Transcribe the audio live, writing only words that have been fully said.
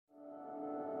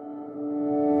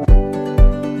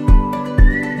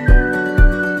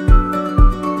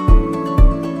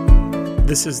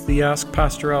This is the Ask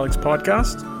Pastor Alex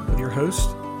podcast with your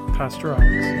host, Pastor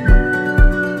Alex.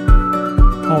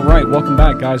 All right, welcome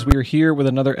back, guys. We are here with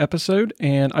another episode,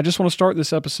 and I just want to start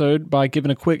this episode by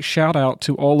giving a quick shout out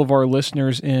to all of our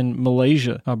listeners in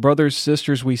Malaysia. Brothers,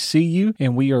 sisters, we see you,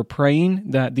 and we are praying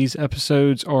that these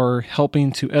episodes are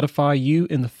helping to edify you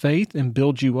in the faith and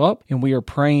build you up, and we are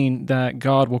praying that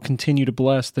God will continue to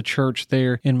bless the church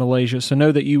there in Malaysia. So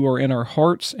know that you are in our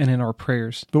hearts and in our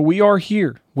prayers. But we are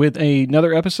here with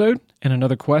another episode and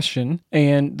another question,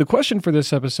 and the question for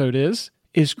this episode is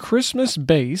Christmas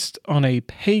based on a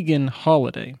pagan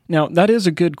holiday? Now, that is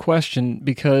a good question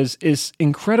because it's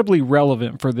incredibly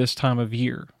relevant for this time of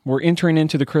year. We're entering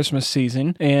into the Christmas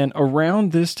season, and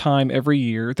around this time every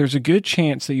year, there's a good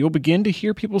chance that you'll begin to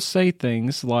hear people say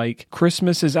things like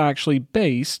Christmas is actually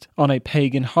based on a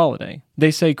pagan holiday.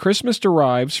 They say Christmas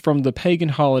derives from the pagan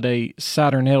holiday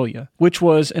Saturnalia, which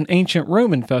was an ancient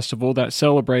Roman festival that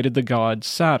celebrated the god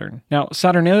Saturn. Now,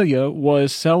 Saturnalia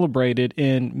was celebrated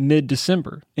in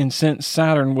mid-December, and since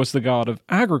Saturn was the god of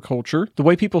agriculture, the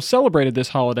way people celebrated this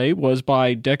holiday was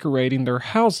by decorating their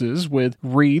houses with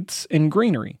wreaths and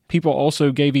greenery. People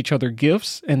also gave each other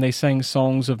gifts, and they sang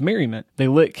songs of merriment. They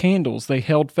lit candles, they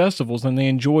held festivals, and they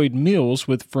enjoyed meals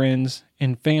with friends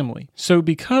and family. So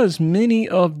because many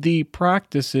of the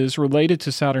practices related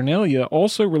to Saturnalia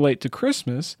also relate to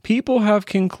Christmas, people have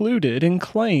concluded and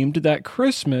claimed that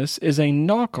Christmas is a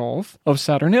knockoff of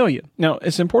Saturnalia. Now,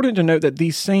 it's important to note that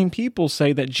these same people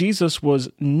say that Jesus was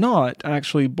not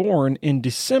actually born in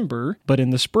December, but in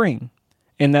the spring,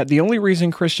 and that the only reason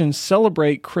Christians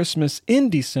celebrate Christmas in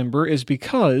December is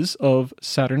because of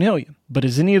Saturnalia. But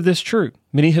is any of this true?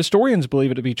 Many historians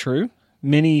believe it to be true.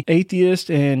 Many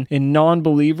atheists and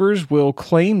non-believers will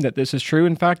claim that this is true.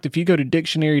 In fact, if you go to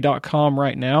dictionary.com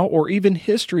right now, or even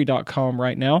history.com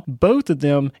right now, both of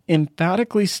them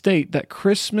emphatically state that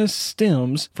Christmas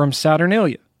stems from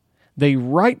Saturnalia. They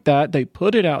write that, they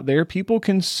put it out there, people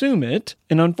consume it,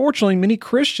 and unfortunately, many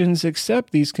Christians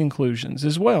accept these conclusions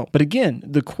as well. But again,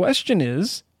 the question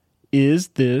is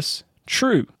this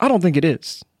true? I don't think it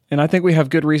is. And I think we have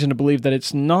good reason to believe that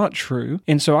it's not true.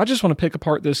 And so I just want to pick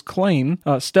apart this claim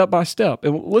step by step.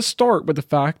 And let's start with the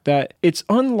fact that it's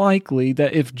unlikely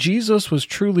that if Jesus was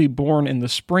truly born in the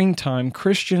springtime,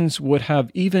 Christians would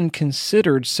have even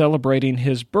considered celebrating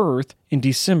his birth in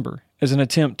December as an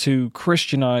attempt to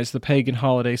Christianize the pagan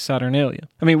holiday Saturnalia.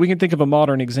 I mean, we can think of a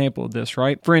modern example of this,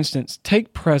 right? For instance,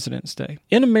 take President's Day.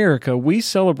 In America, we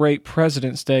celebrate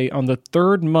President's Day on the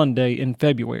third Monday in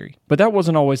February, but that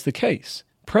wasn't always the case.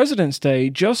 President's Day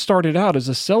just started out as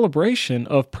a celebration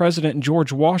of President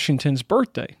George Washington's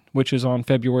birthday, which is on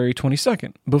February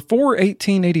 22nd. Before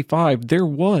 1885, there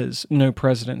was no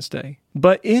President's Day.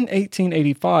 But in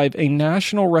 1885, a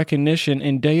national recognition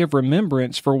and day of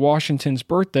remembrance for Washington's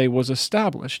birthday was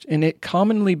established, and it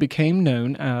commonly became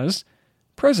known as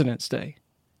President's Day.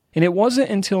 And it wasn't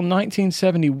until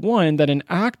 1971 that an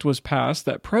act was passed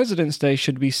that President's Day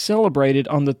should be celebrated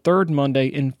on the third Monday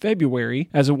in February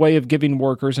as a way of giving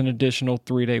workers an additional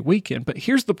 3-day weekend. But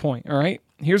here's the point, all right?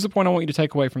 Here's the point I want you to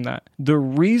take away from that. The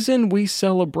reason we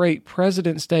celebrate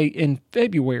President's Day in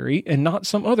February and not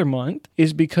some other month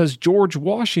is because George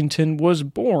Washington was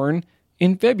born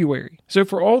in February. So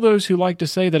for all those who like to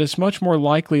say that it's much more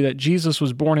likely that Jesus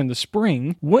was born in the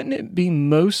spring, wouldn't it be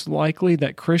most likely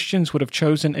that Christians would have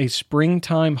chosen a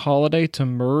springtime holiday to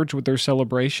merge with their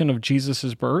celebration of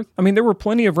Jesus' birth? I mean, there were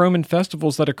plenty of Roman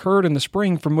festivals that occurred in the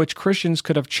spring from which Christians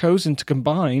could have chosen to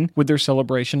combine with their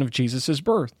celebration of Jesus'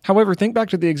 birth. However, think back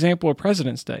to the example of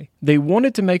President's Day. They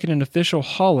wanted to make it an official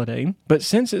holiday, but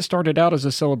since it started out as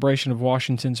a celebration of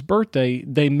Washington's birthday,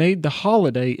 they made the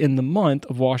holiday in the month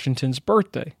of Washington's birthday.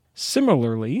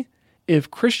 Similarly, if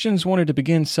Christians wanted to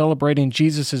begin celebrating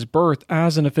Jesus' birth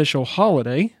as an official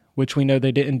holiday, which we know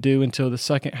they didn't do until the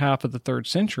second half of the 3rd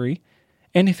century,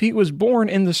 and if he was born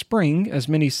in the spring, as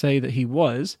many say that he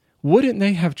was, wouldn't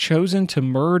they have chosen to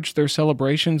merge their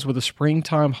celebrations with a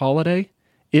springtime holiday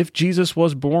if Jesus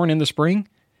was born in the spring?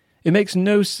 It makes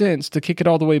no sense to kick it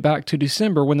all the way back to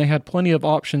December when they had plenty of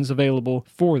options available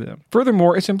for them.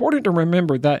 Furthermore, it's important to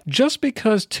remember that just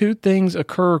because two things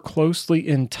occur closely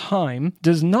in time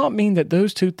does not mean that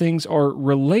those two things are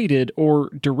related or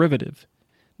derivative.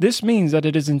 This means that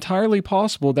it is entirely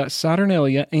possible that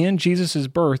Saturnalia and Jesus'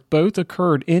 birth both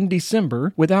occurred in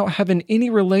December without having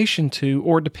any relation to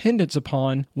or dependence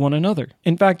upon one another.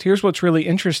 In fact, here's what's really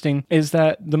interesting is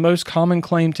that the most common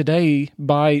claim today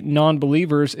by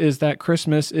non-believers is that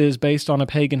Christmas is based on a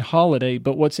pagan holiday,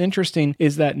 but what's interesting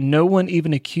is that no one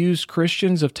even accused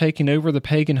Christians of taking over the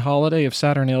pagan holiday of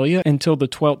Saturnalia until the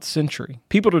 12th century.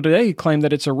 People today claim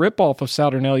that it's a ripoff of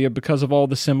Saturnalia because of all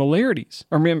the similarities.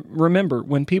 Remember,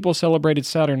 when people celebrated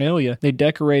Saturnalia, they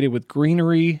decorated with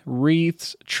greenery,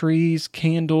 wreaths, trees,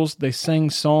 candles, they sang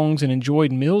songs and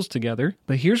enjoyed meals together.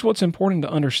 But here's what's important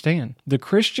to understand. The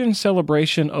Christian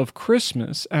celebration of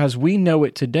Christmas, as we know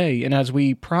it today, and as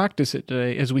we practice it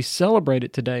today, as we celebrate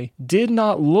it today, did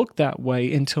not look that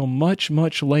way until much,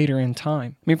 much later in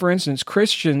time. I mean, for instance,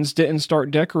 Christians didn't start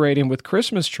decorating with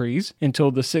Christmas trees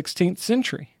until the 16th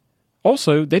century.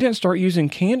 Also, they didn't start using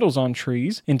candles on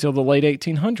trees until the late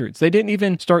 1800s. They didn't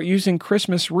even start using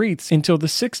Christmas wreaths until the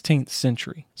 16th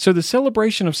century. So the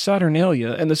celebration of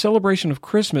Saturnalia and the celebration of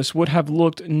Christmas would have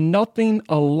looked nothing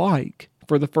alike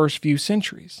for the first few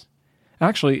centuries.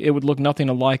 Actually, it would look nothing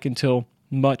alike until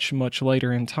much, much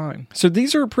later in time. So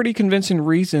these are pretty convincing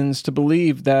reasons to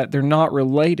believe that they're not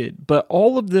related, but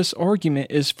all of this argument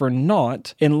is for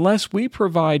naught unless we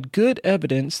provide good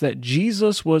evidence that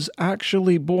Jesus was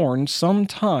actually born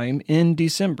sometime in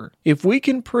December. If we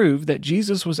can prove that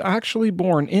Jesus was actually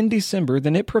born in December,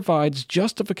 then it provides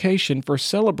justification for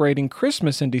celebrating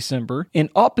Christmas in December in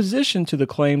opposition to the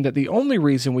claim that the only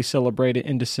reason we celebrate it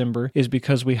in December is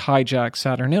because we hijack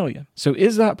Saturnalia. So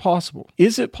is that possible?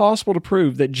 Is it possible to prove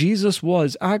that Jesus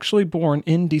was actually born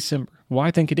in December? Well,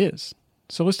 I think it is.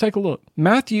 So let's take a look.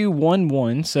 Matthew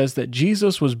 1:1 says that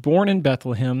Jesus was born in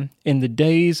Bethlehem in the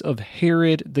days of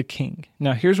Herod the king.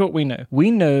 Now here's what we know. We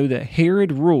know that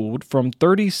Herod ruled from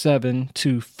 37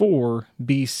 to 4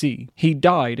 BC. He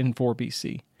died in 4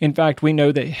 BC. In fact, we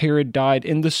know that Herod died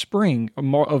in the spring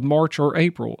of March or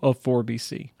April of 4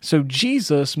 BC. So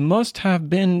Jesus must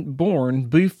have been born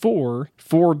before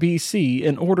 4 BC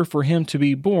in order for him to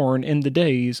be born in the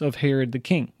days of Herod the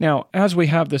king. Now, as we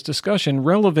have this discussion,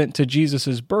 relevant to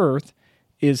Jesus' birth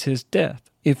is his death.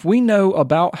 If we know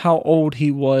about how old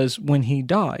he was when he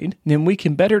died, then we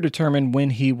can better determine when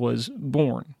he was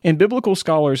born. And biblical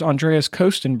scholars Andreas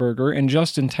Kostenberger and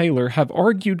Justin Taylor have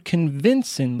argued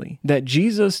convincingly that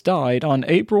Jesus died on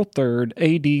April 3rd,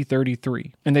 AD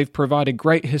 33. And they've provided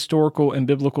great historical and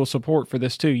biblical support for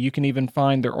this too. You can even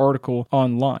find their article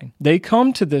online. They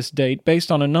come to this date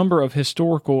based on a number of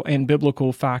historical and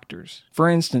biblical factors. For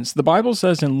instance, the Bible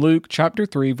says in Luke chapter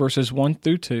 3, verses 1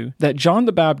 through 2, that John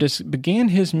the Baptist began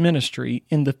his ministry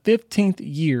in the 15th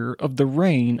year of the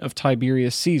reign of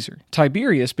Tiberius Caesar.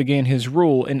 Tiberius began his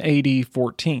rule in AD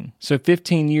 14, so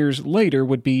 15 years later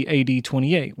would be AD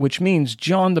 28, which means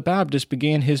John the Baptist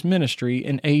began his ministry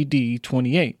in AD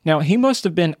 28. Now, he must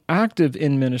have been active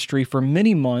in ministry for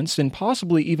many months and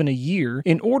possibly even a year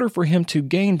in order for him to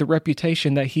gain the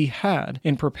reputation that he had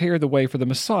and prepare the way for the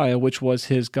Messiah, which was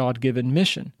his God-given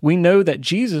mission. We know that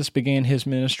Jesus began his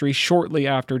ministry shortly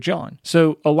after John,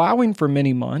 so allowing for many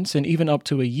months and even up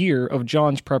to a year of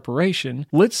John's preparation,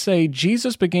 let's say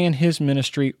Jesus began his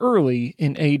ministry early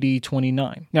in AD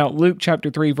 29. Now, Luke chapter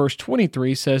 3 verse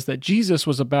 23 says that Jesus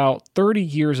was about 30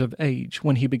 years of age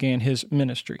when he began his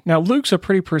ministry. Now, Luke's a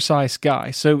pretty precise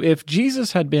guy, so if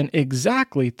Jesus had been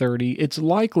exactly 30, it's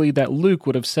likely that Luke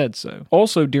would have said so.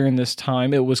 Also, during this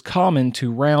time, it was common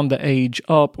to round the age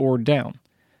up or down.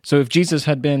 So if Jesus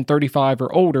had been 35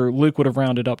 or older, Luke would have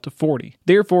rounded up to 40.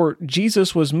 Therefore,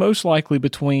 Jesus was most likely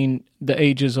between the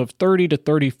ages of 30 to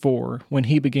 34 when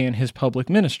he began his public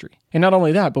ministry. And not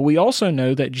only that, but we also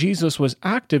know that Jesus was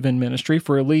active in ministry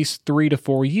for at least 3 to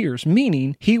 4 years,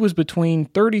 meaning he was between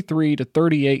 33 to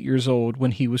 38 years old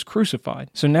when he was crucified.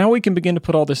 So now we can begin to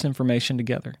put all this information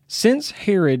together. Since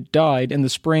Herod died in the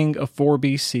spring of 4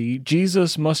 BC,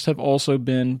 Jesus must have also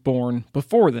been born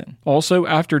before then. Also,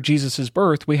 after Jesus'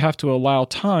 birth, we have to allow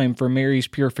time for Mary's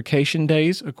purification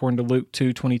days, according to Luke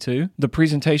 2:22, the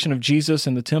presentation of Jesus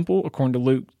in the temple, according to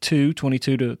Luke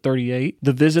 2:22 to 38,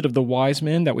 the visit of the wise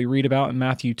men that we read about in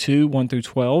Matthew 2, 1 through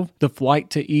 12, the flight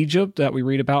to Egypt that we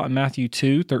read about in Matthew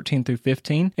 2, 13 through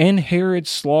 15, and Herod's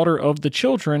slaughter of the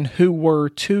children who were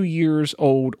 2 years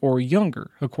old or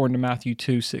younger, according to Matthew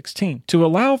 2:16. To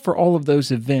allow for all of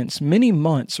those events, many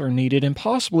months are needed and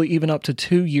possibly even up to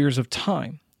 2 years of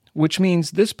time, which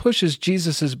means this pushes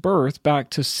Jesus' birth back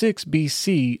to 6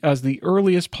 BC as the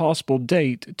earliest possible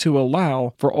date to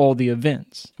allow for all the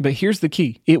events. But here's the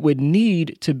key. It would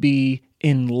need to be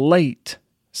in late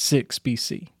 6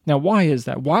 BC. Now, why is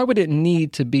that? Why would it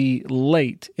need to be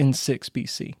late in 6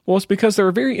 BC? Well, it's because there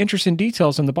are very interesting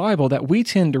details in the Bible that we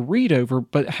tend to read over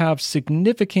but have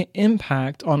significant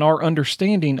impact on our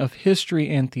understanding of history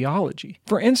and theology.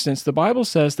 For instance, the Bible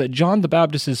says that John the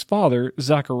Baptist's father,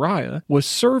 Zechariah, was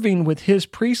serving with his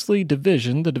priestly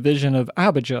division, the division of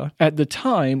Abijah, at the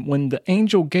time when the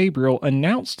angel Gabriel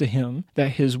announced to him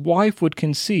that his wife would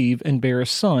conceive and bear a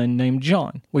son named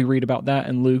John. We read about that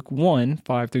in Luke 1,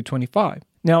 5-25.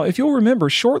 Now, if you'll remember,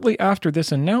 shortly after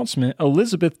this announcement,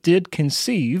 Elizabeth did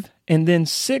conceive, and then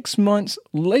 6 months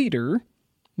later,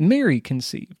 Mary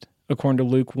conceived, according to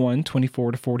Luke 1,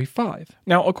 24-45.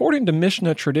 Now, according to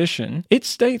Mishnah tradition, it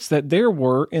states that there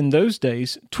were, in those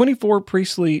days, 24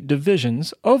 priestly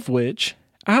divisions, of which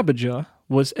Abijah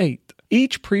was 8th.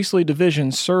 Each priestly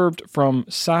division served from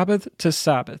Sabbath to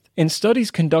Sabbath, and studies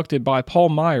conducted by Paul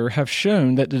Meyer have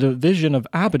shown that the division of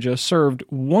Abijah served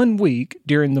 1 week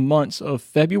during the months of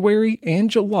February and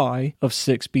July of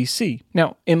 6 BC.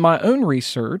 Now, in my own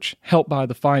research, helped by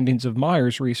the findings of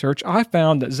Meyer's research, I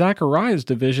found that Zechariah's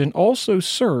division also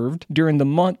served during the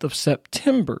month of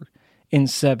September in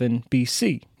 7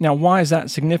 BC. Now, why is that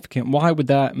significant? Why would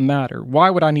that matter? Why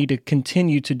would I need to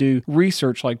continue to do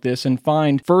research like this and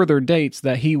find further dates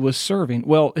that he was serving?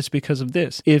 Well, it's because of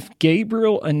this. If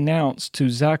Gabriel announced to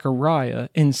Zechariah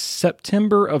in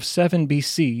September of 7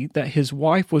 BC that his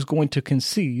wife was going to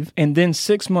conceive, and then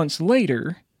 6 months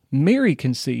later, Mary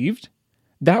conceived,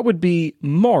 that would be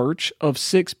March of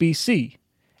 6 BC.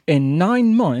 And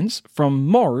 9 months from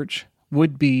March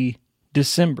would be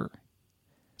December.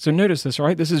 So notice this,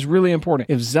 right? This is really important.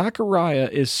 If Zechariah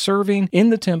is serving in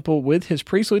the temple with his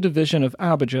priestly division of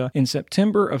Abijah in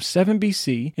September of 7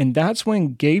 BC, and that's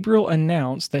when Gabriel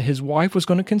announced that his wife was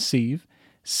going to conceive,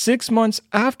 6 months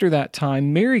after that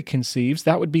time, Mary conceives,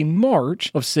 that would be March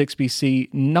of 6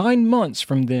 BC. 9 months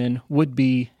from then would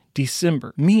be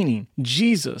December, meaning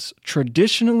Jesus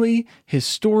traditionally,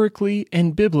 historically,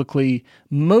 and biblically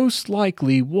most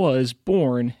likely was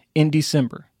born in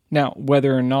December. Now,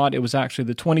 whether or not it was actually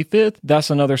the 25th, that's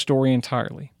another story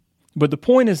entirely. But the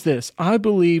point is this: I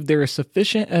believe there is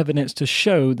sufficient evidence to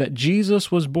show that Jesus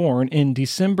was born in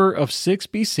December of 6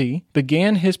 BC,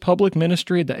 began his public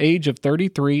ministry at the age of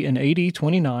 33 in AD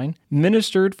 29,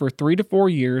 ministered for 3 to 4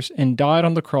 years, and died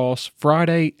on the cross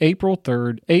Friday, April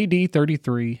 3rd, AD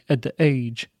 33, at the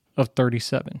age of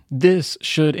 37. This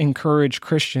should encourage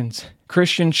Christians.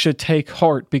 Christians should take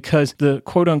heart because the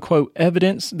quote-unquote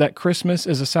evidence that Christmas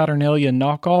is a Saturnalia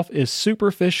knockoff is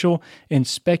superficial and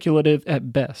speculative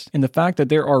at best. And the fact that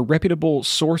there are reputable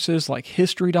sources like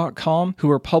History.com who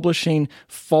are publishing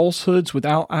falsehoods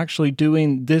without actually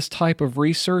doing this type of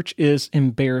research is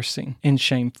embarrassing and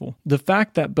shameful. The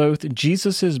fact that both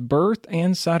Jesus' birth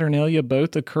and Saturnalia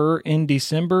both occur in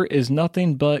December is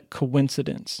nothing but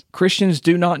coincidence. Christians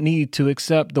do not need to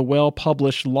accept the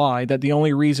well-published lie that the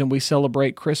only reason we celebrate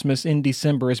Christmas in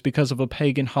December is because of a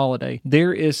pagan holiday.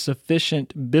 There is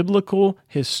sufficient biblical,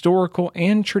 historical,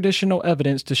 and traditional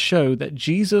evidence to show that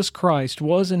Jesus Christ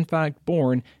was in fact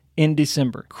born in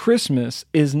December. Christmas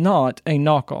is not a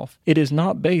knockoff. It is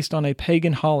not based on a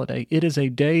pagan holiday. It is a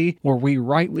day where we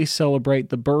rightly celebrate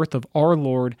the birth of our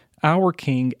Lord, our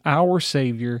King, our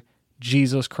Savior,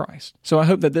 Jesus Christ. So I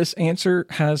hope that this answer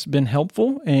has been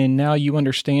helpful, and now you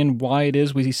understand why it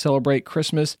is we celebrate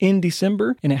Christmas in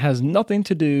December, and it has nothing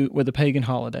to do with a pagan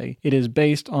holiday. It is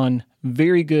based on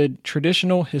very good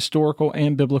traditional, historical,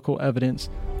 and biblical evidence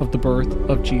of the birth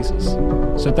of Jesus.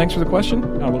 So thanks for the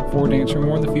question. I look forward to answering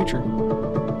more in the future.